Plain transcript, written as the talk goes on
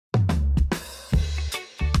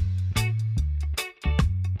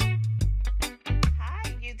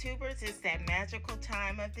flavors, it's that magical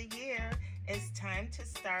time of the year. It's time to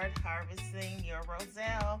start harvesting your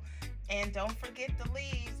Roselle. And don't forget the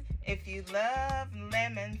leaves. If you love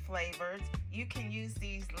lemon flavors, you can use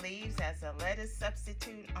these leaves as a lettuce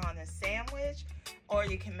substitute on a sandwich, or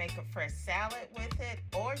you can make a fresh salad with it,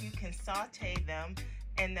 or you can saute them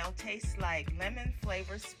and they'll taste like lemon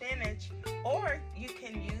flavored spinach, or you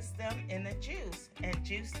can use them in a juice and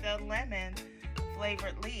juice the lemon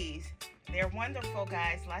flavored leaves. They're wonderful,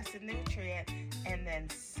 guys, lots of nutrient. And then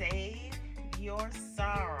save your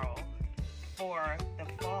sorrow for the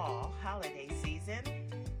fall holiday season,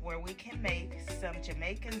 where we can make some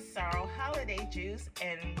Jamaican sorrel holiday juice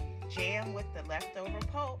and jam with the leftover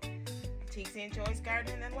pulp. TC enjoys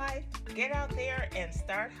gardening and life. Get out there and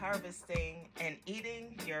start harvesting and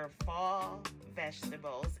eating your fall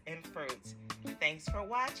vegetables and fruits. Thanks for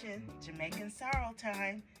watching Jamaican Sorrel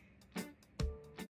Time.